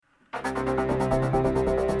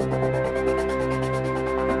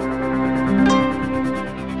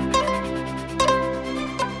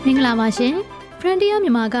မင်္ဂလာပါရှင်။ Frontier မြ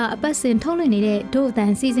န်မာကအပတ်စဉ်ထုတ်လွှင့်နေတဲ့ဒို့အတ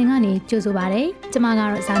န်စီစဉ်ကနေကြိုဆိုပါရစေ။ကျွန်မက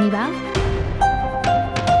တော့ဇာနီပါ။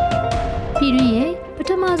ပြည်တွင်းရဲ့ပထ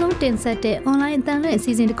မဆုံးတင်ဆက်တဲ့ online အတန်လွှင့်အ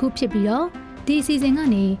စီအစဉ်တစ်ခုဖြစ်ပြီးတော့ဒီအစီအစဉ်က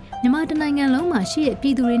နေမြန်မာတနိုင်ငံလုံးမှာရှိတဲ့ပြ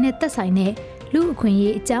ည်သူတွေနဲ့သက်ဆိုင်တဲ့လူအခွင့်အ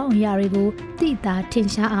ရေးအကြောင်းအရာတွေကိုသိသာထင်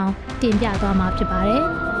ရှားအောင်တင်ပြသွားမှာဖြစ်ပါတယ်။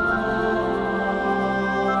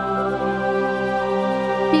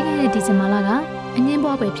ပြီးခဲ့တဲ့ဒီဇင်ဘာလကအငင်း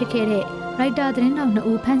ပွားပွဲဖြစ်ခဲ့တဲ့ရိုက်တာသတင်းတောက်2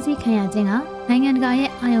ဦးဖမ်းဆီးခံရခြင်းကနိုင်ငံတကာရဲ့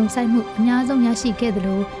အာရုံစိုက်မှုအများဆုံးရရှိခဲ့သ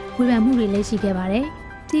လိုဝေဖန်မှုတွေလည်းရှိခဲ့ပါတယ်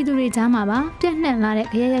။ပြည်သူတွေကြားမှာပါပြန့်နှံ့လာတဲ့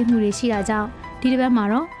ကြရိုက်မှုတွေရှိတာကြောင့်ဒီတစ်ပတ်မှာ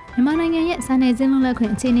တော့မြန်မာနိုင်ငံရဲ့စာနယ်ဇင်းလွတ်လပ်ခွ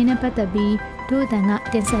င့်အခြေအနေနဲ့ပတ်သက်ပြီးဒို့အတန်က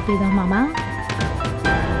တင်ဆက်ပေးသွားမှာပါ။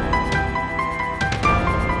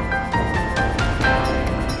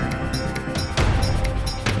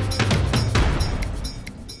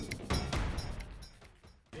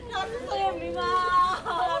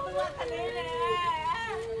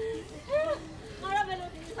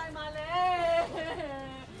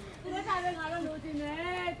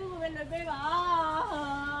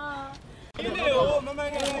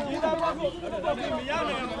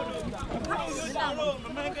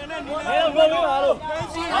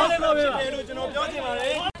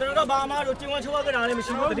ဘာမှတော့ကျင်းဝချိုးခဲ့တာလည်းမ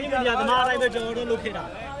ရှိဘူးတတိယမြာသမားအတိုင်းပဲကျွန်တော်တို့လုပ်ခဲ့တာ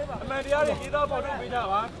အမှန်တရားတွေရေးသားပေါ်ထုတ်ပေးကြ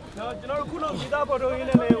ပါကျွန်တော်တို့ခုလိုရေးသားပေါ်ထုတ်ရင်း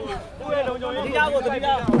နဲ့လည်းကိုယ့်ရဲ့လုံခြုံရေးတရားကိုတတိယ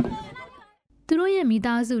သူတို့ရဲ့မိ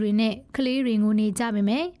သားစုတွေနဲ့ကလေးတွေငိုနေကြပေ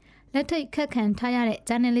မဲ့လက်ထိတ်ခတ်ခံထားရတဲ့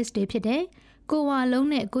journalist တွေဖြစ်တဲ့ကိုဝါလုံး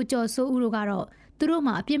နဲ့ကိုကျော်စိုးဦးတို့ကတော့သူတို့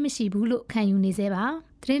မှအပြစ်မရှိဘူးလို့ခံယူနေသေးပါ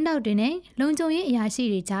သတင်းတောက်တွေနဲ့လုံခြုံရေးအရာရှိ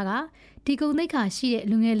တွေကြားကဒီကုံသိက္ခာရှိတဲ့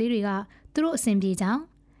လူငယ်လေးတွေကသူတို့အဆင်ပြေကြောင်း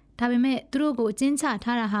ဒါပေမဲ့သူတို့ကိုအကျဉ်းချ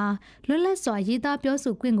ထားတာဟာလွတ်လပ်စွာရေးသားပြော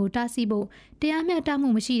ဆိုခွင့်ကိုတားဆီးဖို့တရားမျှတမှု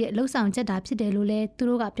မရှိတဲ့လှုပ်ဆောင်ချက်တာဖြစ်တယ်လို့လည်းသူ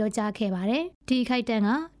တို့ကပြောကြားခဲ့ပါတယ်။ဒီခိုက်တန်က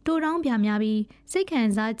တိုးတောင်းပြများပြီးစိတ်ခံ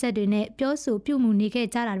စားချက်တွေနဲ့ပြောဆိုပြုမှုနေခဲ့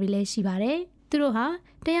ကြတာတွေလည်းရှိပါတယ်။သူတို့ဟာ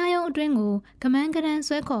တရားရုံးအတွင်းကိုကမန်းကရန်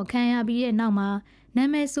ဆွဲခေါ်ခံရပြီးတဲ့နောက်မှာနာ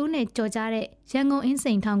မည်ဆိုးနဲ့ကြော်ကြားတဲ့ရန်ကုန်အင်း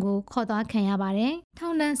စိန်ထောင်ကိုခေါ်သွားခံရပါတယ်။ထော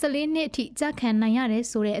င်ဒဏ်14နှစ်အထိကြာခံနိုင်ရတယ်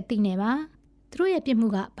ဆိုတဲ့အသိနဲ့ပါ။သူတို့ရဲ့ပြစ်မှု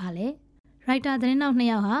ကဘာလဲ။ရိုက်တာသတင်းနောက်2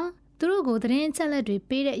ယောက်ဟာသူတို့ကိုသတင်းအချက်အလက်တွေ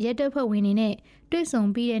ပေးတဲ့ရဲတပ်ဖွဲ့ဝင်တွေနဲ့တွေ့ဆုံ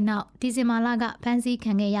ပြီးတဲ့နောက်ဒီဇင်ဘာလကဖမ်းဆီး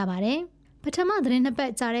ခံခဲ့ရပါတယ်။ပထမသတင်း2ပ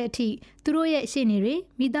တ်ကြာတဲ့အထိသူတို့ရဲ့ရှေ့နေတွေ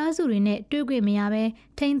မိသားစုတွေနဲ့တွေ့ခွင့်မရဘဲ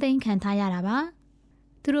ထိမ့်သိမ်းခံထားရတာပါ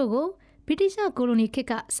။သူတို့ကိုဗြိတိရှကိုလိုနီခေတ်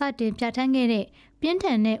ကစတင်ပြဋ္ဌာန်းခဲ့တဲ့ပြင်းထ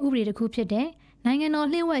န်တဲ့ဥပဒေတစ်ခုဖြစ်တဲ့နိုင်ငံတော်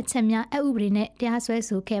လျှို့ဝှက်ချက်များအက်ဥပဒေနဲ့တရားစွဲ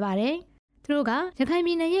ဆိုခဲ့ပါတယ်။သူတို့ကရခိုင်ပြ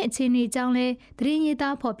ည်နယ်ရဲ့အခြေအနေအကြောင်းလဲသတင်းရေး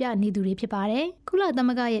သားဖော်ပြနေသူတွေဖြစ်ပါတယ်။ကုလသမ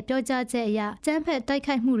ဂ္ဂရဲ့ပြောကြားချက်အရကျန်းဖက်တိုက်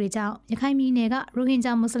ခိုက်မှုတွေကြောင့်ရခိုင်ပြည်နယ်ကရိုဟင်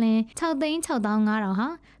ဂျာမွတ်စလင်6,650,000ဟာ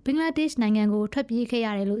ဘင်္ဂလားဒေ့ရှ်နိုင်ငံကိုထွက်ပြေးခဲ့ရ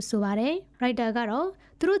တယ်လို့ဆိုပါတယ်။ရိုက်တာကတော့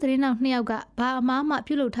သူတို့သတင်းနောက်2ယောက်ကဘာအမှားမှ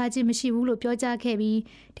ပြုလုပ်ထားခြင်းမရှိဘူးလို့ပြောကြားခဲ့ပြီး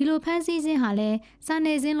ဒီလိုဖမ်းဆီးခြင်းဟာလည်းစာန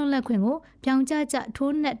ယ်ဇင်းလွတ်လပ်ခွင့်ကိုပြောင်းကျ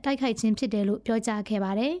ထိုးနှက်တိုက်ခိုက်ခြင်းဖြစ်တယ်လို့ပြောကြားခဲ့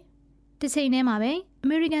ပါတယ်။တစ်ချိန်တည်းမှာပဲအ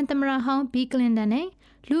မေရိကန်သမ္မတဟောင်းဘီကလင်တန်နဲ့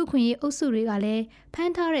လူအခွင့်အရေးအုပ်စုတွေကလည်းဖ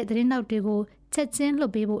မ်းထားတဲ့သတင်းတောက်တွေကိုချက်ချင်းလွှ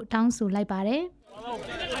တ်ပေးဖို့တောင်းဆိုလိုက်ပါတယ်။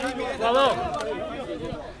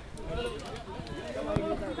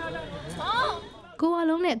ကိုဝါ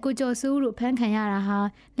လုံးနဲ့ကိုကျော်စိုးတို့ဖမ်းခံရတာဟာ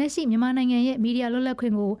လက်ရှိမြန်မာနိုင်ငံရဲ့မီဒီယာလွတ်လပ်ခွ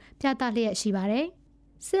င့်ကိုပြသလျက်ရှိပါတယ်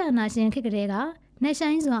။စစ်အာဏာရှင်ခေတ်ကတည်းကနှက်ဆို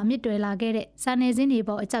င်စွာအမြင့်တွယ်လာခဲ့တဲ့စာနယ်ဇင်းတွေ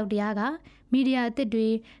ပေါ်အကြောက်တရားကမီဒီယာအသစ်တွေ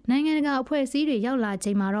နိုင်ငံတကာအဖွဲ့အစည်းတွေရောက်လာ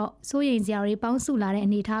ချိန်မှာတော့စိုးရိမ်စရာတွေပေါင်းစုလာတဲ့အ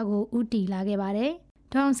နေအထားကိုဥတီလာခဲ့ပါတယ်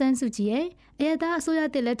။ဒေါအောင်ဆန်းစုကြည်ရဲ့အရသာအစိုးရ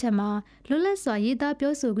တစ်လက်ထက်မှာလွတ်လပ်စွာရေးသား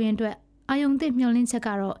ပြောဆိုခွင့်အတွက်အာရုံသစ်မျှော်လင့်ချက်က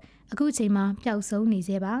တော့အခုချိန်မှာပျောက်ဆုံးနေ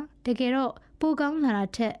သေးပါတကယ်တော့ပိုကောင်းလာတာ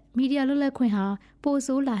ထက်မီဒီယာလွတ်လပ်ခွင့်ဟာပို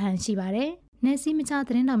ဆိုးလာဟန်ရှိပါတယ်နယ်စည်းမခြားသ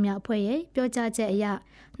တင်းတောက်များအဖွဲ့ရဲ့ပြောကြားချက်အရ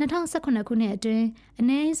2018ခုနှစ်အတွင်းအ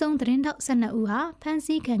နည်းဆုံးသတင်းတောက်12ဦးဟာဖမ်း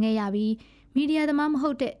ဆီးခံခဲ့ရပြီးမီဒီယာသမားမဟု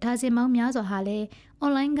တ်တဲ့ဒါဇင်ပေါင်းများစွာဟာလည်းအွ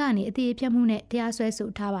န်လိုင်းကနေအသေးအဖြတ်မှုနဲ့တရားစွဲဆို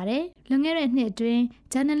ထားပါတယ်။လွန်ခဲ့တဲ့နှစ်အတွင်း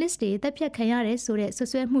journalist တွေတပ်ဖြတ်ခံရတယ်ဆိုတဲ့ဆွ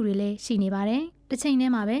ဆွဲမှုတွေလည်းရှိနေပါတယ်။တစ်ချိန်တ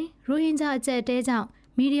ည်းမှာပဲရိုဟင်ဂျာအကျပ်အတဲကြောင့်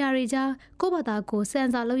မီဒီယာတွေကြားကိုယ့်ဘာသာကိုစံ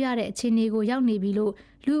စာလုပ်ရတဲ့အခြေအနေကိုရောက်နေပြီလို့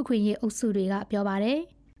လူအခွင့်အရေးအုပ်စုတွေကပြောပါတယ်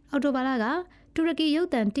။အော်တိုဘာလကတူရကီရုပ်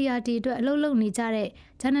သံ TRT အတွက်အလုပ်လုပ်နေကြတဲ့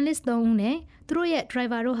journalist 3ဦးနဲ့သူတို့ရဲ့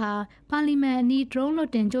driver တို့ဟာပါလီမန်အနီး drone လွှ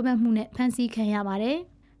တ်တင်ကြိုးပမ်းမှုနဲ့ဖမ်းဆီးခံရပါတယ်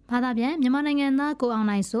။ဘာသာပြန်မြန်မာနိုင်ငံသားကိုအောင်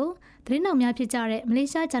နိုင်ဆိုသတင်းတောက်များဖြစ်ကြတဲ့မလေး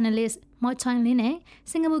ရှား journalist မော်ချိုင်လင်းနဲ့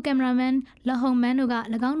စင်ကာပူကင်မရာမန်လဟုံမန်တို့က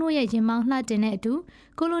၎င်းတို့ရဲ့ရင်မောင်းလှတင်တဲ့အတူ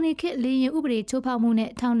ကိုလိုနီခေတ်လေရင်ဥပဒေချိုးဖောက်မှုနဲ့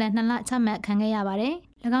ထောင်ဒဏ်2လချမှတ်ခံခဲ့ရပါတယ်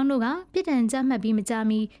။၎င်းတို့ကပြည်ထန်ကြမှတ်ပြီးမကြာ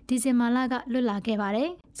မီဒီဇင်ဘာလကလွတ်လာခဲ့ပါတယ်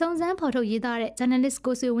။စုံစမ်းဖော်ထုတ်ရေးသားတဲ့ journalist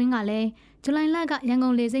ကိုဆွေဝင်းကလည်းဇူလိုင်လကရန်ကု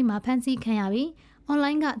န်လေဆိပ်မှာဖမ်းဆီးခံရပြီး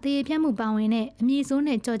online ကတရေပြတ်မှုပါဝင်တဲ့အ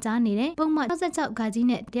မည်ဆိုးနဲ့ကြော်ကြားနေတဲ့ပုံမှန်66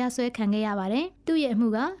ကကြီးနဲ့တရားစွဲခံခဲ့ရပါတယ်။သူ့ရဲ့အမှု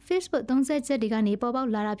က Facebook 30ချက်တွေကနေပေါ်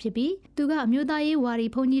ပေါက်လာတာဖြစ်ပြီးသူကအမျိုးသားရေးဝါဒီ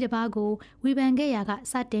ဘုန်းကြီးတစ်ပါးကိုဝေဖန်ခဲ့ရာ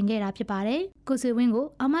ကစတင်ခဲ့တာဖြစ်ပါတယ်။ကိုဆွေဝင်း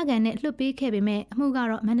ကိုအာမခံနဲ့လွှတ်ပေးခဲ့ပေမဲ့အမှုက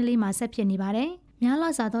တော့မန္တလေးမှာဆက်ဖြစ်နေပါတယ်။များ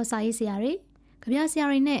လာစားသောစာရေးဆရာတွေကြပြဆရာ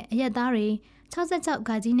တွေနဲ့အရက်သားတွေ66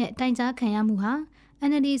ကကြီးနဲ့တိုင်ကြားခံရမှုဟာ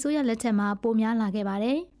NLD ဆိုရလက်ထက်မှာပိုများလာခဲ့ပါတ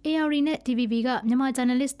ယ်။ ARD နဲ့ TVB ကမြန်မာ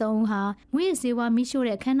journalist 3ဦးဟာငွေစည်းဝါးမိ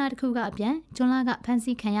ရှို့တဲ့ခန်းနာတစ်ခုကအပြန်ဂျွန်လာကဖ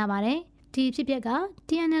မ်းဆီးခံရပါတယ်။ဒီဖြစ်ပျက်က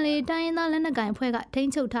TNLA တိုင်းရင်းသားလက်နက်ကိုင်အဖွဲ့ကထိ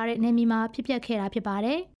န်းချုပ်ထားတဲ့နယ်မြေမှာဖြစ်ပျက်ခဲ့တာဖြစ်ပါ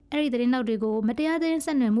တယ်။အဲ့ဒီသတင်းနောက်တွေကိုမတရားသင်း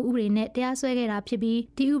ဆက်နွယ်မှုဥပဒေနဲ့တရားစွဲ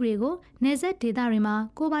ခဲ့တာဖြစ်ပြီးဒီဥပဒေကိုနယ်စပ်ဒေသတွေ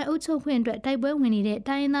မှာကိုယ်ပိုင်အုပ်ချုပ်ခွင့်အတွက်တိုက်ပွဲဝင်နေတဲ့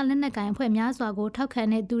တိုင်းရင်းသားလက်နက်ကိုင်အဖွဲ့များစွာကိုထောက်ခံ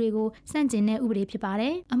တဲ့သူတွေကိုစန့်ကျင်တဲ့ဥပဒေဖြစ်ပါ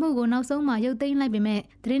တယ်။အမှုကိုနောက်ဆုံးမှာရုပ်သိမ်းလိုက်ပေမဲ့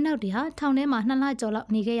သတင်းနောက်တွေဟာထောင်ထဲမှာ2လကျော်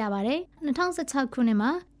လောက်နေခဲ့ရပါတယ်။2016ခုနှစ်မှာ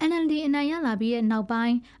NLD အနိုင်ရလာပြီးတဲ့နောက်ပို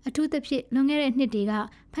င်းအထူးသဖြင့်လွန်ခဲ့တဲ့နှစ်တွေ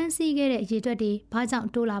ကဖမ်းဆီးခဲ့တဲ့ရေတွက်တွေဘာကြောင့်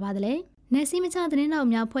တိုးလာပါသလဲ။နယ်စည်းမခြားသတင်းနောက်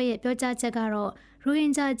များဖွဲ့ရဲ့ပြောကြားချက်ကတော့ရိုဟ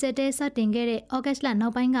င်ဂျာကျက်တဲစတင်ခဲ့တဲ့ဩဂတ်လ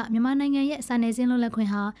နောက်ပိုင်းကမြန်မာနိုင်ငံရဲ့စာနယ်ဇင်းလွတ်လပ်ခွ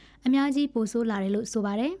င့်ဟာအများကြီးပိုဆိုးလာတယ်လို့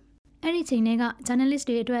ဆိုပါတယ်။အဲ့ဒီချိန်တွေက journalist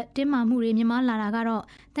တွေအတွက်တင်းမာမှုတွေမြင့်မားလာတာ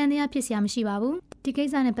ကတော့တန်တရားဖြစ်စရာမရှိပါဘူး။ဒီကိစ္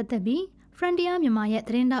စနဲ့ပတ်သက်ပြီး Frontier မြန်မာရဲ့သ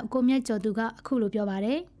တင်းတောက်ကိုမြတ်ကျော်သူကအခုလိုပြောပါ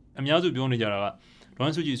တယ်။အများစုပြောနေကြတာက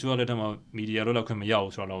ဒေါန်စုကြည်ဆိုရလက်ထက်မှာမီဒီယာလွတ်လပ်ခွင့်မရ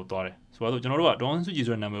ဘူးဆိုတော့သွားတယ်။ဆိုတော့ကျွန်တော်တို့ကဒေါန်စုကြည်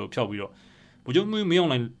ဆိုတဲ့နာမည်ကိုဖျောက်ပြီးတော့ဗိုလ်ချုပ်မင်း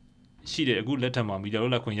အောင်လှိုင်ရှိတဲ့အခုလက်ထက်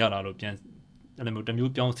မှာမီဒီယာလွတ်လပ်ခွင့်ရလာလို့ပြန်အဲ့လိုမျိုးတ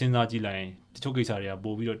မျိုးပြောင်းစဉ်းစားကြည့်လိုက်ရင်တချို့ကိစ္စတွေ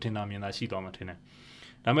ကပို့ပြီးတော့ထင်သာမြင်သာရှိသွားမှာထင်တယ်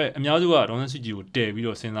။ဒါပေမဲ့အများစုကဒေါန်စုကြည်ကိုတည်ပြီး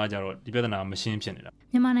တော့စဉ်းစားကြတော့ဒီပြဿနာမရှင်းဖြစ်နေတာ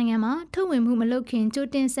။မြန်မာနိုင်ငံမှာထုတ်ဝေမှုမလုပ်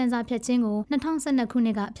ခင်ကြိုတင်စင်ဆာဖြတ်ခြင်းကို2012ခုနှ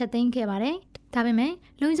စ်ကဖျက်သိမ်းခဲ့ပါတယ်။ဒါပေ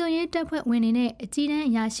မဲ့လုံခြုံရေးတပ်ဖွဲ့ဝင်တွေနဲ့အကြီးတန်း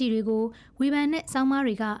အရာရှိတွေကိုဝေဖန်တဲ့စောင်း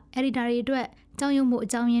မတွေကအက်ဒီတာတွေအတွက်ကြောင်းရုံမှုအ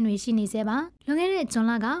ကြောင်းရင်းတွေရှိနေသေးပါ။လွန်ခဲ့တဲ့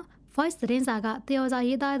ဂျွန်လက Voice သတင်းစာကတယောစာ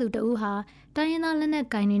ရေးသားသူတဦးဟာတိုင်းရင်းသားလက်နက်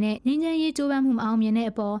ကင်တွေနဲ့ငင်းချမ်းရေးကြိုးပမ်းမှုမအောင်မြင်တဲ့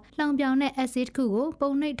အပေါ်လှောင်ပြောင်တဲ့ essay တစ်ခုကို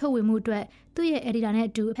ပုံနှိပ်ထုတ်ဝေမှုအတွက်သူ့ရဲ့ editor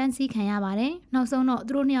နဲ့အတူဖန်ဆီးခံရပါတယ်။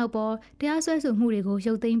နောက်ဆုံးတော့သူတို့နှစ်ယောက်ပေါ်တရားစွဲဆိုမှုတွေ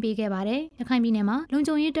ကိုရုပ်သိမ်းပေးခဲ့ပါတယ်။ရခိုင်ပြည်နယ်မှာ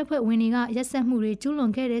လုံခြုံရေးတပ်ဖွဲ့ဝင်တွေကရက်စက်မှုတွေကျူးလွ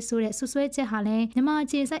န်ခဲ့တဲ့ဆိုတဲ့ဆွဆွဲချက်ဟာလည်းမြန်မာအ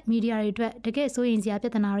ခြေစိုက်မီဒီယာတွေအတွက်တကယ့်စိုးရိမ်စရာပြ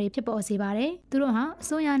ဿနာတွေဖြစ်ပေါ်စေပါတယ်။သူတို့ဟာ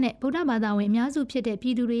အစိုးရနဲ့ဗုဒ္ဓဘာသာဝင်အများစုဖြစ်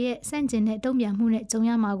တဲ့ပြည်သူတွေရဲ့စန့်ကျင်တဲ့တုံ့ပြန်မှုနဲ့ကြုံ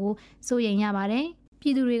ရမှာကိုစိုးရိမ်ရပါတယ်။ပြ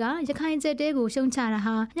ည်သူတွေကရခိုင်ကျက်တဲ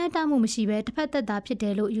ကိုရှုံချတာဟာမျှတမှုမရှိဘဲတစ်ဖက်သက်သာဖြစ်တ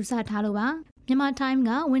ယ်လို့ယူဆထားလို့ပါမြန်မာ time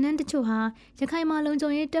ကဝန်ထမ်းတချို့ဟာရခိုင်မှာလုံခြုံ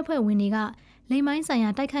ရေးတပ်ဖွဲ့ဝင်တွေကလိမ်မိုင်းဆိုင်ရာ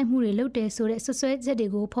တိုက်ခိုက်မှုတွေလုပ်တယ်ဆိုတဲ့ဆွဆွဲချက်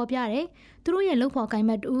တွေကိုဖော်ပြတယ်သူတို့ရဲ့လုပ်ဖော်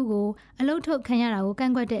ကိုင်ဘတ်တူကိုအလုတ်ထုတ်ခံရတာကို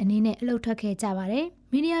ကန့်ကွက်တဲ့အနေနဲ့အလုတ်ထွက်ခဲ့ကြပါတယ်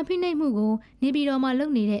မီဒီယာဖိနှိပ်မှုကိုနေပြည်တော်မှာလု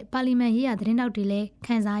ပ်နေတဲ့ပါလီမန်ရေးရာသတင်းတောက်တွေလည်းခံ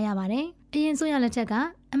စားရပါတယ်အရင်ဆိုရလက်ချက်ကအ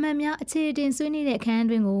မှန်များအခြေအတင်ဆွေးနွေးတဲ့အခန်း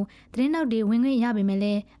အတွင်းကိုသတင်းတောက်တွေဝင်ခွင့်ရပေမဲ့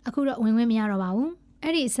လည်းအခုတော့ဝင်ခွင့်မရတော့ပါဘူး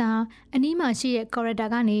အဲ့ဒီအစားအနီးမှာရှိတဲ့ corridor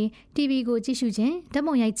ကနေ TV ကိုကြည့်ရှုခြင်းဓာတ်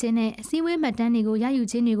ပုံရိုက်ခြင်းနဲ့အစည်းအဝေးမှတ်တမ်းတွေကိုရယူ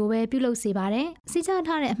ခြင်းတွေကိုပဲပြုလုပ်စေပါတယ်။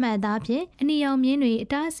စီးခြားထားတဲ့အမှတ်အသားဖြင့်အနီရောင်မြင်းတွေအ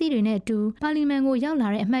တားအဆီးတွေနဲ့အတူပါလီမန်ကို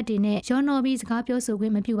ရောက်လာတဲ့အမှတ်တွေနဲ့ရောနော်ပြီးစကားပြော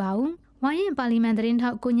ဆိုခွင့်မပြုပါဘူး။ဝိုင်းရင်ပါလီမန်သတင်းထော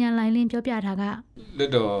က်ကိုညံလိုင်းလင်းပြောပြတာကလွတ်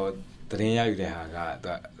တော်သတင်းရယူတဲ့ဟာက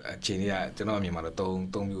အခြေအနေကကျွန်တော်အမြင်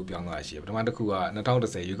မှာတော့၃မျိုးပြောင်းသွားရှိတယ်ပထမတစ်ခုက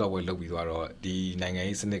2010ရွေးကောက်ပွဲလုပ်ပြီးသွားတော့ဒီ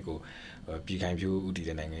နိုင်ငံရေးစနစ်ကိုပြည်ခိုင်ဖြိုးဦးတည်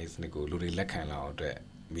တဲ့နိုင်ငံရေးစနစ်ကိုလူတွေလက်ခံလာအောင်အတွက်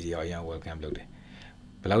မီဒီယာအရင် welcome လုပ်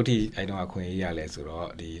တယ်ဘယ်လောက်ထိအဲ့တော့အခွင့်အရေးရလဲဆိုတော့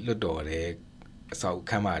ဒီလွတ်တော်တဲ့အ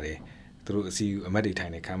ဆောက်ခမ်းပါတယ်သူတို့အမတ်တွေထို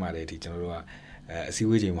င်နေခမ်းပါတယ်ဒီကျွန်တော်တို့ကအစည်း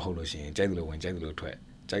အဝေးချိန်မဟုတ်လို့ရှိရင်ကြိုက်တယ်လို့ဝင်ကြိုက်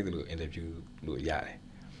တယ်လို့ထွက်ကြိုက်တယ်လို့ interview လို့ရတယ်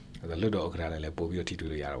အဲ့တော့လွတ်တော်ဥက္ကဋ္ဌလည်းပို့ပြီးတော့ထိတွေ့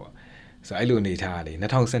လို့ရတော့ပေါ့ဆိုတော့အဲ့လိုအနေထားကနေ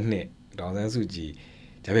2012ဒေါန်ဆ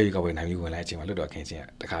န်းစုကြည်ဂျာဘေးကောက်ပွဲနိုင်ပြီးဝင်လာတဲ့အချိန်မှာလွတ်တော်ခင်းချင်း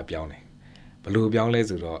တခါပြောင်းတယ်ဘယ်လိုပြောင်းလဲ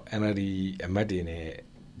ဆိုတော့ NLD အမတ်တွေနဲ့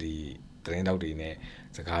ဒီသတင်းတောက်တွေနဲ့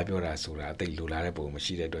စကားပြောတာဆိုတာအသိလိုလားတဲ့ပုံမရှိ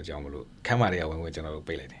တဲ့အတွက်ကြောင့်မလို့ခမ်းမာတွေကဝင်ကျွန်တော်တို့ပိ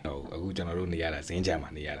တ်လိုက်တယ်အခုကျွန်တော်တို့နေရတာဇင်းကြံ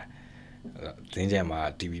မှာနေရတာဇင်းကြံမှာ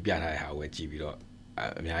TV ပြထားတဲ့ဟာကိုပဲကြည့်ပြီးတော့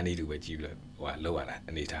အများနေတူပဲကြည့်ပြီးတော့ဟိုလောက်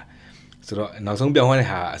ရတာအနေထားဆိုတော့နောက်ဆုံးပြောင်းသွား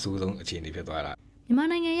တဲ့ဟာအဆိုးဆုံးအခြေ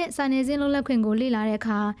အနေဖြစ်သွားတာမြန်မာနိုင်ငံရဲ့စာနယ်ဇင်းလွတ်လပ်ခွင့်ကိုလေ့လာတဲ့အ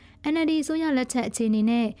ခါ NLD အစိုးရလက်ထက်အခြေ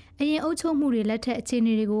အနေနဲ့အရင်အုပ်ချုပ်မှုတွေလက်ထက်အခြေအ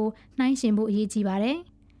နေတွေကိုနှိုင်းယှဉ်ဖို့အရေးကြီးပါတယ်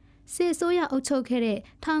စစ်ဆိုးရအုပ်ချုပ်ခဲ့တဲ့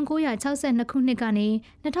1962ခုနှစ်ကနေ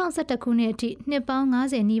2011ခုနှစ်အထိနှစ်ပေါင်း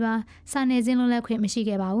90နီးပါးစာနယ်ဇင်းလွတ်လပ်ခွင့်မ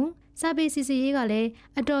ရှိခဲ့ပါဘူး။စာပေစီစီရေးကလည်း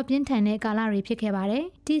အတော်ပြင်းထန်တဲ့ကာလတွေဖြစ်ခဲ့ပါတယ်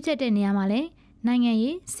။ဒီချက်တဲ့နေရာမှာလည်း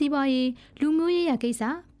နိုင်ငံရေး၊စီးပွားရေး၊လူမျိုးရေးရာကိစ္စ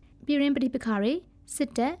၊ပြည်ရင်းပဋိပက္ခတွေ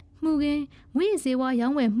စစ်တပ်မှုခင်းငွေဈေးဝါရော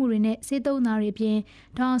င်းဝယ်မှုတွေနဲ့စေသုံးတာတွေပြင်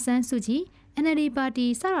ဒေါအောင်ဆန်းစုကြည် NLD ပါတီ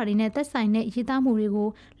စတာတွေနဲ့သက်ဆိုင်တဲ့ရေးသားမှုတွေ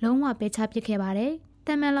ကိုလုံးဝပယ်ချပစ်ခဲ့ပါတယ်။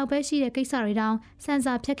တမန်လောက်ပဲရှိတဲ့ကိစ္စတွေတောင်စံ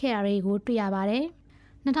စာဖြတ်ခဲ့ရတွေကိုတွေ့ရပါတယ်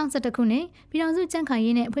။ 2011ခုနှစ်ပြည်ထောင်စုကြံ့ခိုင်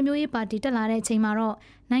ရေးနဲ့ဖွံ့ဖြိုးရေးပါတီတက်လာတဲ့အချိန်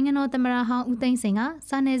မှာတော့နိုင်ငံတော်သမ္မတဟောင်းဦးသိန်းစိန်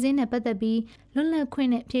ကစာနယ်ဇင်းနဲ့ပတ်သက်ပြီးလွတ်လပ်ခွ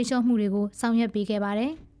င့်နဲ့ဖြေလျှော့မှုတွေကိုဆောင်ရွက်ပေးခဲ့ပါတ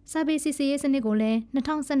ယ်။စာပေစီစီရေးစနစ်ကိုလည်း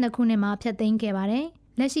2012ခုနှစ်မှာဖျက်သိမ်းခဲ့ပါတယ်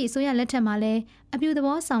။လက်ရှိအစိုးရလက်ထက်မှာလည်းအပြုသ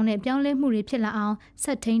ဘောဆောင်တဲ့ပြောင်းလဲမှုတွေဖြစ်လာအောင်ဆ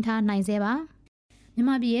က်ထိန်းထားနိုင်သေးပါ။မြန်မာ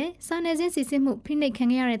ပြည်ရဲ့စာနယ်ဇင်းစီစစ်မှုဖိ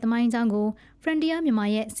နှိပ်ခံခဲ့ရတဲ့သမိုင်းကြောင်းကို Frontier မြန်မာ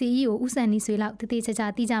ရဲ့ CEO ဦးစံနီဆွေလောက်တည်တည်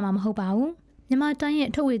ချာချာသိကြမှာမဟုတ်ပါဘူး။မြန်မာတိုင်း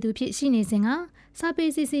ရဲ့ထုတ်ဝေသူဖြစ်ရှိနေစဉ်ကစာ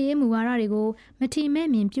ပေစီစီရေးမူဝါဒတွေကိုမထီမဲ့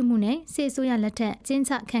မြင်ပြုမှုနဲ့စစ်အစိုးရလက်ထက်ကျ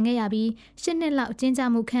င်းချခံခဲ့ရပြီး10နှစ်လောက်ကျင်းချ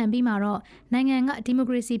မှုခံပြီးမှတော့နိုင်ငံကဒီမို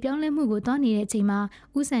ကရေစီပြောင်းလဲမှုကိုတွန်းနေတဲ့အချိန်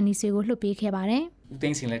မှာဦးစံနီဆွေကိုလွှတ်ပေးခဲ့ပါတယ်။ဦးသိ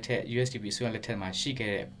န်းစိန်လက်ထက် USDP အစိုးရလက်ထက်မှာရှိ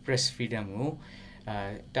ခဲ့တဲ့ press freedom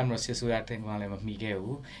ကိုတမရစစ်ဆိုရတဲ့ကောင်လည်းမမီ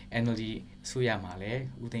ခဲ့ဘူး NLD ဆိုရမှာလ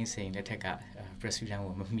ည်းဦးသိန်းစိန်လက်ထက်က press freedom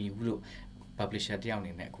ကိုမမီဘူးလို့ publisher တယောက်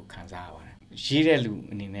အနေနဲ့အခုခံစားရပါတယ်ရေးတဲ့လူ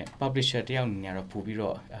အနေနဲ့ publisher တယောက်အနေနဲ့တော့ပို့ပြီး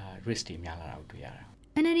တော့ risk တွေများလာတာကိုတွေ့ရတာ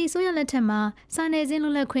NLD ဆိုရလက်ထက်မှာစာနယ်ဇင်းလွ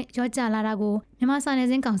တ်လပ်ခွင့်ရောကြလာတာကိုမြန်မာစာ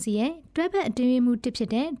နယ်ဇင်းကောင်စီရဲ့တွဲဖက်အတွင်းရေးမှူး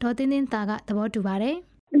တစ်ဖြစ်တဲ့ဒေါ်သင်းသင်းသားကသဘောတူပါ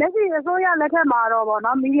တယ်လက်ရှိအစိုးရလက်ထက်မှာတော့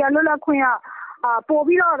ဗောနော်မီဒီယာလွတ်လပ်ခွင့်ကပို့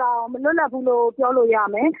ပြီးတော့မလွတ်လပ်ဘူးလို့ပြောလို့ရ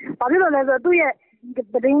မယ်။ဘာဖြစ်လို့လဲဆိုတော့သူ့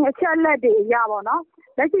ရဲ့သတင်းအချက်အလက်တွေ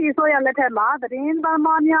ရပါတော့လက်ရှိအစိုးရလက်ထက်မှာသတင်းသ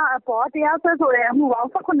မားများအပေါ်တရားစွဲဆိုတဲ့အမှုပေါင်း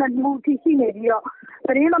18မှုထိရှိနေပြီးတော့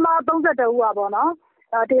သတင်းသမား32ဦးပါပေါ့နော်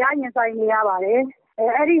တရားရင်ဆိုင်နေရပါတယ်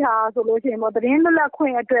အဲ့ဒီဟာဆိုလို့ရှိရင်ပေါ့သတင်းလွတ်လပ်ခွ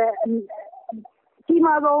င့်အတွက်ကြီး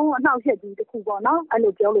မားဆုံးအနှောက်အယှက်ကြီးတစ်ခုပေါ့နော်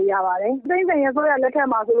အဲ့လိုပြောလို့ရပါတယ်သိန်းစိန်ရဲ့ဆိုရလက်ထက်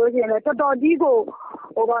မှာဆိုလို့ရှိရင်လည်းတော်တော်ကြီး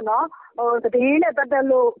ကိုပေါ့နော်သတင်းနဲ့ပတ်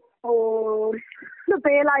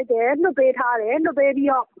သက်လို့လွတ်ပေးလိုက်တယ်လွတ်ပေးထားတယ်လွတ်ပေးပြီး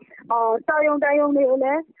တော့တာယုံတွေကိုလ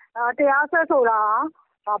ည်းတရားစွဲ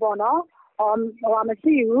ဆိုတာပေါ့နော်မ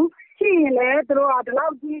ရှိဘူးရှိရင်လည်းသူတို့ကဒီလော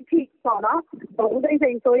က်ကြီးအထိပေါ့နော်ဦးသိန်းစိ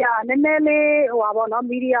န်ဆိုရနည်းနည်း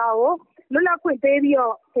လေးပေါ့နော်မီဒီယာကိုလွတ်လပ်ခွင့်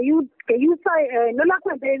ပေးပြီးတော့ဂယုဆိုင်လွတ်လပ်ခွ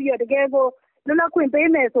င့်ပေးပြီးတော့တကယ်ကိုလွတ်လပ်ခွင့်ပေး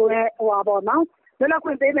မယ်ဆိုတဲ့ပေါ့နော်လွတ်လပ်ခွ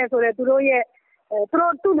င့်ပေးမယ်ဆိုတဲ့သူတို့ရဲ့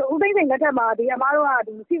သူတို့ဦးသိန်းစိန်လက်ထက်မှာဒီအမားတို့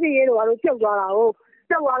ကဒီစီစီရေးတို့ကတော့ပြုတ်သွားတာဟုတ်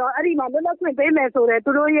ပြုတ်သွားတော့အဲ့ဒီမှာလွတ်လပ်ခွင့်ပေးမယ်ဆို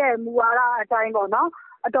တဲ့သူတို့ရဲ့မူဝါဒအတိုင်းပေါ့နော်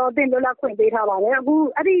အတော်အသင့်လွတ်လပ်ခွင့်ပေးထားပါတယ်အခု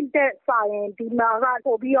အဲ့ဒီတက်စာရင်ဒီမှာ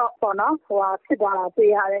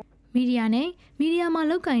ကပို့ပြီးတော့ပေါ့နော်ဖြစ်သွားတာတွေ့ရတယ်မီဒီယာနဲ့မီဒီယာ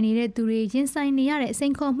မှာလုပ်ကိုင်နေတဲ့သူတွေရင်ဆိုင်နေရတဲ့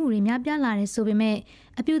အစိန်ခေါ်မှုတွေများပြားလာတယ်ဆိုပေမဲ့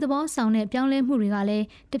အပြုသဘောဆောင်တဲ့ပြောင်းလဲမှုတွေကလည်း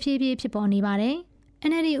တဖြည်းဖြည်းဖြစ်ပေါ်နေပါတယ်။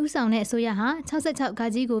 NLD ဥဆောင်တဲ့အစိုးရဟာ66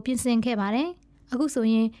ကကြီးကိုပြင်ဆင်ခဲ့ပါတယ်။အခုဆို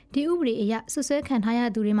ရင်ဒီဥပဒေအရဆွဆွဲခံထားရ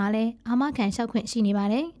သူတွေမှာလည်းအာမခံလျှောက်ခွင့်ရှိနေပါ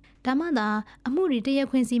တယ်။ဒါမှသာအမှုတွေတ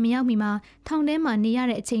ရက်ခွင့်စီမရောက်မီမှာထောင်ထဲမှာနေရ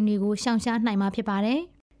တဲ့အချိန်တွေကိုရှောင်ရှားနိုင်မှာဖြစ်ပါတယ်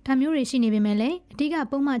။ဒါမျိုးတွေရှိနေပေမဲ့လည်းအဓိက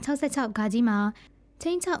ပုံမှန်66ကကြီးမှာချ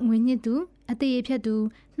င်းချောက်ငွေညစ်သူအ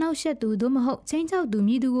သေးဖြတ်သူနှောက်ယှက်သူသို့မဟုတ်ချ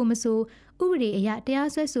င်းချောက်သူမြည်သူကိုမဆိုဥပဒေအရတရား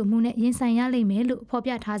စွဲဆိုမှုနဲ့ရင်ဆိုင်ရလိမ့်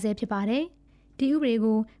မယ်လို့ဖော်ပြထားဆဲဖြစ်ပါတယ်။ဒီဥပဒေ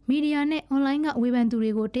ကိုမီဒီယာနဲ့အွန်လိုင်းကဝေဖန်သူ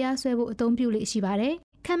တွေကိုတရားစွဲဖို့အသုံးပြုလေ့ရှိပါတယ်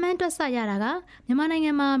။ခံမှန်းတွက်ဆရတာကမြန်မာ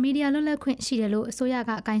နိုင်ငံမှာမီဒီယာလွတ်လပ်ခွင့်ရှိတယ်လို့အစိုးရ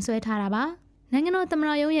ကကင်ဆွဲထားတာပါ။နိုင်ငံတော်သမ္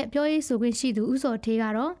မတရုံးရဲ့ပြောရေးဆိုခွင့်ရှိသူဦးစောထေးက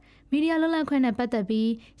တော့မီဒီယာလွတ်လပ်ခွင့်နဲ့ပတ်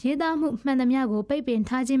သက်ပြီးရေးသားမှုမှန်သမျှကိုပိတ်ပင်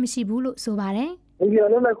ထားခြင်းမရှိဘူးလို့ဆိုပါတယ်။မီဒီယာ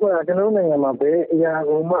လွတ်လပ်ခွင့်ကကျွန်တော်တို့နိုင်ငံမှာဘယ်အရာ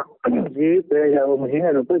ကိုမှရေးဘယ်အရာကိုမ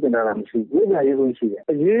ရေးနဲ့လို့ပြဿနာမရှိဘူး။ရေးရရေးလို့ရှိတယ်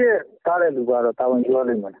။ရေးရဲ့ကားတဲ့လူကတော့တာဝန်ယူ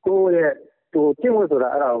ရလိမ့်မယ်။ကိုယ့်ရဲ့ကျင့်ဝတ်ဆိုတာ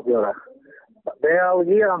အဲ့ဒါကိုပြောတာ။ဘယ်ဟာကို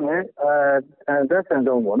ရေးရမလဲသက်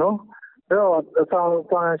ဆိုင်တော့ပေါ့နော်။အဲ့တော့ဆော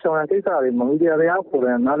င်ကိစ္စတွေမီဒီယာတရားပေါ်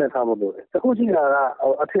တယ်နားလည်ထားဖို့လိုတယ်။အခုရှိတာ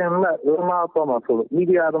ကအထင်မဲ့လူသမားပေါ်မှာဆိုလို့မီ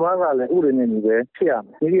ဒီယာသမားကလည်းဥပဒေနဲ့ညီပဲဖြစ်ရမ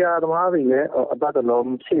ယ်။မီဒီယာသမားတွေလည်းအပတ်တလုံး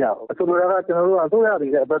ဖြစ်ရအောင်။ဆိုလိုတာကကျွန်တော်တို့အစိုးရ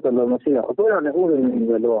တွေလည်းအပတ်တလုံးမရှိအောင်။အစိုးရနဲ့ဥပဒေနဲ့ညီ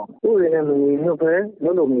ပဲလို့အောင်။ဥပဒေ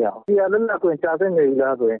နဲ့ညီညွတ်ပဲလုပ်လို့မရအောင်။မီဒီယာလွတ်လပ်ခွင့်ကြာဆင်းနေပြီ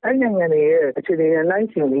လားဆိုရင်အဲ့နိုင်ငံတွေရဲ့အခြေအနေနဲ့လိုက်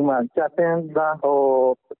ရှင်ပြီးမှကြာဆင်းသား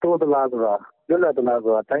တိုးသလားဆိုတာလွတ်လပ်သလား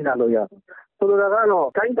ဆိုတာတိုင်းတာလို့ရတယ်။ဆိုလိုတာ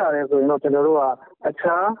ကတော့တိုင်းတာတယ်ဆိုရင်တော့ကျွန်တော်တို့က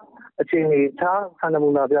အခြားအခြေအနေခြားဆန္ဒ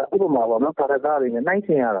မူနာပြဥပမာပေါ့နော်ကာရကားတွေနဲ့နှို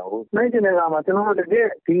င်းချင်ရတာဟုတ်နှိုင်းချင်တဲ့အခါမှာကျွန်တော်တို့တ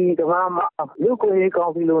ကယ်ဒီကမ္ဘာမှာလူကိုယ်ရေးကော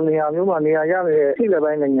င်းစီလိုနေရာမျိုးမှာနေရာရတဲ့ရှိလက်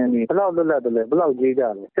ပိုင်းနိုင်ငံတွေဘယ်လောက်လွတ်လပ်တယ်လဲဘယ်လောက်ကြီးကြ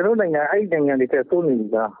လဲကျွန်တော်နိုင်ငံအဲ့ဒီနိုင်ငံတွေတက်စိုးနေ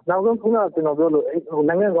ပြီလားနောက်ဆုံးခုနကကျွန်တော်ပြောလို့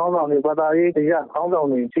နိုင်ငံကောင်းဆောင်တွေဘာသာရေးတရားကောင်း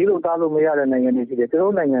ဆောင်တွေကြီးလို့တားလို့မရတဲ့နိုင်ငံတွေရှိတယ်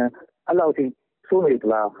ကျွန်တော်နိုင်ငံအဲ့လောက်ထိစိုးနေ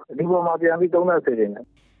သလားဒီပေါ်မှာပြန်ပြီးသုံးသပ်စေ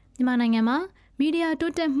တယ်မြန်မာနိုင်ငံ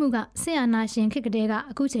မှာမီဒီယာတိုးတက်မှုကဆက်အာဏာရှင်ခေတ်ကတည်း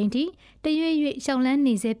ကအခုချိန်ထိတရွေ့ရွေ့ရှောင်လန်း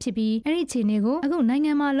နေစေဖြစ်ပြီးအဲ့ဒီအခြေအနေကိုအခု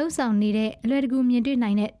နိုင်ငံမှာလှုပ်ဆောင်နေတဲ့အလွယ်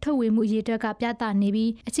တကူမြင်တွေ့နိုင်တဲ့ထုတ်ဝေမှုရည်တွက်ကပြ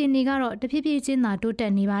သနေပြီးအခြေအနေကတော့တဖြည်းဖြည်းချင်းသာတိုးတ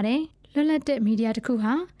က်နေပါတယ်။လွတ်လပ်တဲ့မီဒီယာ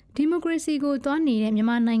တစ်ခုဟာဒီမိုကရေစီကိုတွန်းနေတဲ့မြန်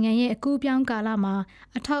မာနိုင်ငံရဲ့အကူအပြောင်းကာလ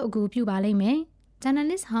မှာအထောက်အကူပြုပါလိမ့်မယ်။ ဂျာနယ်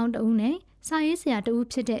လစ်ဟောင်းတဦးနဲ့စာရေးဆရာတဦး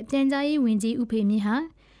ဖြစ်တဲ့ပြန်ကြားရေးဝန်ကြီးဦးဖေမြင့်ဟာ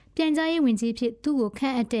ပြန်ကြားရေးဝန်ကြီးဖြစ်သူ့ကိုခ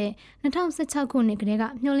န့်အပ်တဲ့2016ခုနှစ်ကတည်းက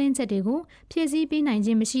မျှော်လင့်ချက်တွေကိုဖြည့်ဆည်းပေးနိုင်ခြ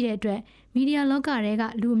င်းမရှိတဲ့အတွက်မီဒီယာလောကတွေက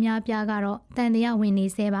လူအများပြားကတော့တန်တရားဝင်နေ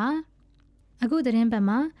သေးပါအခုသတင်းပတ်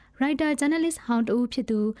မှာ writer journalist ဟောင်းတူဖြစ်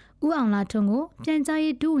သူဦးအောင်လာထွန်းကိုပြန်ကြား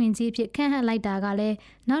ရေးဒုဝန်ကြီးဖြစ်ခန့်အပ်လိုက်တာကလည်း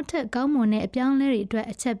နောက်ထပ်ကောင်းမွန်တဲ့အပြောင်းအလဲတွေအတွက်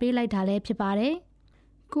အချက်ပေးလိုက်တာလည်းဖြစ်ပါတယ်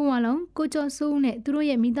ကိုဝါလုံးကိုကျော်စိုးနဲ့သူတို့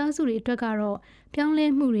ရဲ့မိသားစုတွေအတွက်ကတော့ပြောင်းလဲ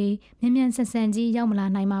မှုတွေမြန်မြန်ဆန်ဆန်ကြီးရောက်မလာ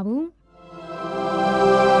နိုင်ပါဘူး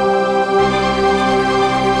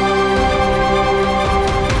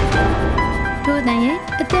တို့တန်ရဲ့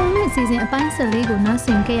အတန်နဲ့စီစဉ်အပိုင်း14ကိုနောက်ဆ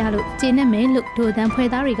င်ခဲ့ရလို့ကျေနပ်မယ်လို့တို့တန်ဖွဲ့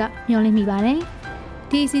သားတွေကမျှော်လင့်မိပါတယ်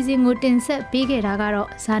ဒီစီစဉ်ကိုတင်ဆက်ပေးခဲ့တာကတော့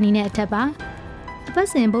ဇာနီနဲ့အထက်ပါအပတ်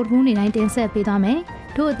စဉ်ဗုဒ္ဓဟူးနေ့တိုင်းတင်ဆက်ပေးသွားမယ်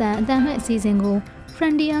တို့အတန်မှတ်အစီအစဉ်ကို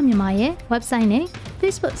Frontier မြန်မာရဲ့ website နဲ့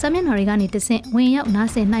Facebook စာမျက်နှာတွေကနေတဆင့်ဝင်ရောက်နား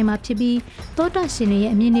ဆင်နိုင်မှာဖြစ်ပြီးသောတာရှင်တွေ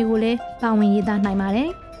ရဲ့အမြင်တွေကိုလည်းပါဝင်ရေးသားနိုင်ပါတယ်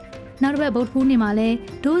နောက်တစ်ပတ်ဗုဒ္ဓဟူးနေ့မှာလည်း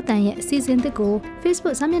တို့အတန်ရဲ့အစီအစဉ်သစ်ကို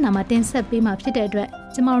Facebook စာမျက်နှာမှာတင်ဆက်ပေးမှာဖြစ်တဲ့အတွက်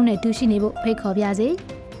ကျမတို့နဲ့တူရှိနေဖို့ဖိတ်ခေါ်ပါရစေ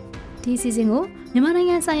ဒီအစီအစဉ်ကိုမြန်မာနိုင်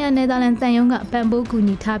ငံဆိုင်ရာနယ်သာလန်တန်ယုံကပံ့ပိုးကူ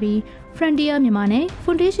ညီထားပြီး Frontier မြန်မာနဲ့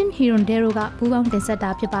Foundation Hirondelle ကပူးပေါင်းတင်ဆက်တာ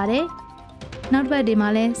ဖြစ်ပါတယ်နောက်တစ်ပတ်ဒီမှာ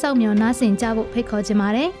လည်းစောင့်မျှော်နားဆင်ကြဖို့ဖိတ်ခေါ်ချင်ပါ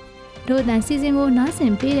တယ်တို့အတန်စီစဉ်ကိုနားဆ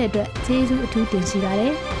င်ပေးတဲ့အတွက်ကျေးဇူးအထူးတင်ရှိပါတ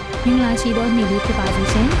ယ်မင်္ဂလာရှိသောနေ့လေးဖြစ်ပါစေ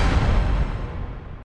ရှင်